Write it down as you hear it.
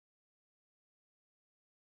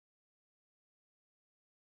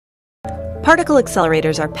Particle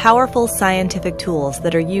accelerators are powerful scientific tools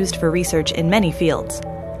that are used for research in many fields.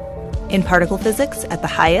 In particle physics at the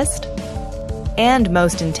highest and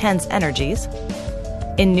most intense energies,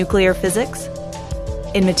 in nuclear physics,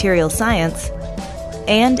 in material science,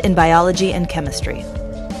 and in biology and chemistry.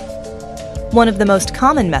 One of the most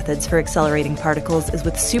common methods for accelerating particles is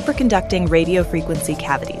with superconducting radio frequency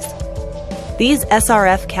cavities. These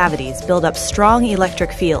SRF cavities build up strong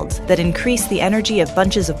electric fields that increase the energy of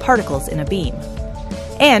bunches of particles in a beam.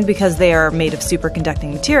 And because they are made of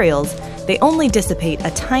superconducting materials, they only dissipate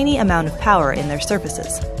a tiny amount of power in their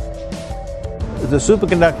surfaces. The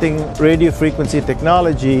superconducting radio frequency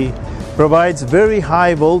technology provides very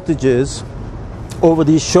high voltages over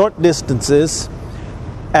these short distances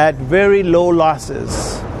at very low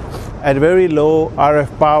losses, at very low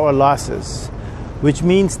RF power losses, which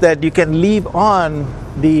means that you can leave on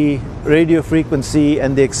the radio frequency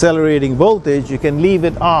and the accelerating voltage, you can leave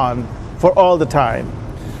it on for all the time.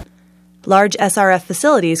 Large SRF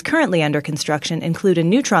facilities currently under construction include a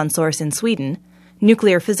neutron source in Sweden,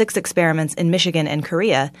 nuclear physics experiments in Michigan and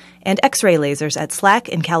Korea, and X-ray lasers at SLAC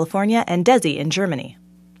in California and DESI in Germany.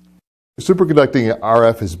 Superconducting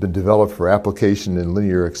RF has been developed for application in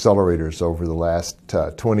linear accelerators over the last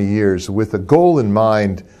 20 years with a goal in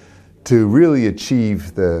mind to really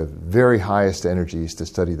achieve the very highest energies to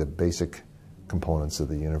study the basic components of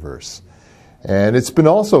the universe. And it's been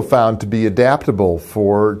also found to be adaptable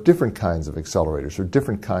for different kinds of accelerators or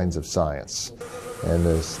different kinds of science. And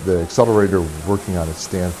the accelerator working on at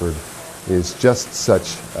Stanford is just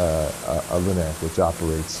such a LINAC which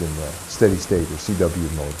operates in the steady state or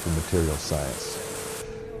CW mode for material science.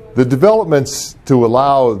 The developments to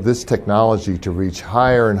allow this technology to reach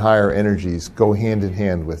higher and higher energies go hand in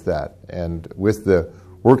hand with that. And with the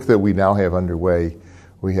work that we now have underway,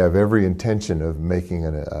 we have every intention of making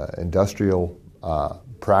an industrial,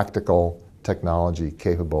 practical technology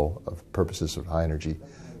capable of purposes of high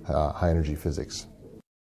energy physics.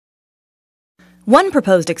 One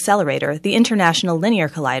proposed accelerator, the International Linear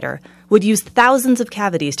Collider, would use thousands of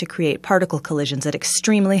cavities to create particle collisions at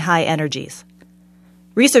extremely high energies.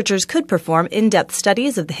 Researchers could perform in-depth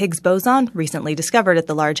studies of the Higgs boson, recently discovered at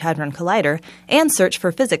the Large Hadron Collider, and search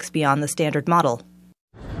for physics beyond the Standard Model.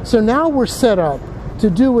 So now we're set up to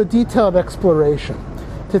do a detailed exploration,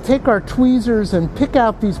 to take our tweezers and pick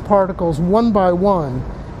out these particles one by one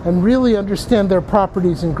and really understand their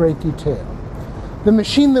properties in great detail. The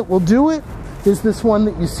machine that will do it is this one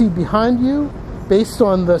that you see behind you, based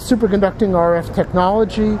on the superconducting RF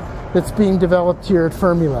technology that's being developed here at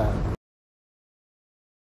Fermilab.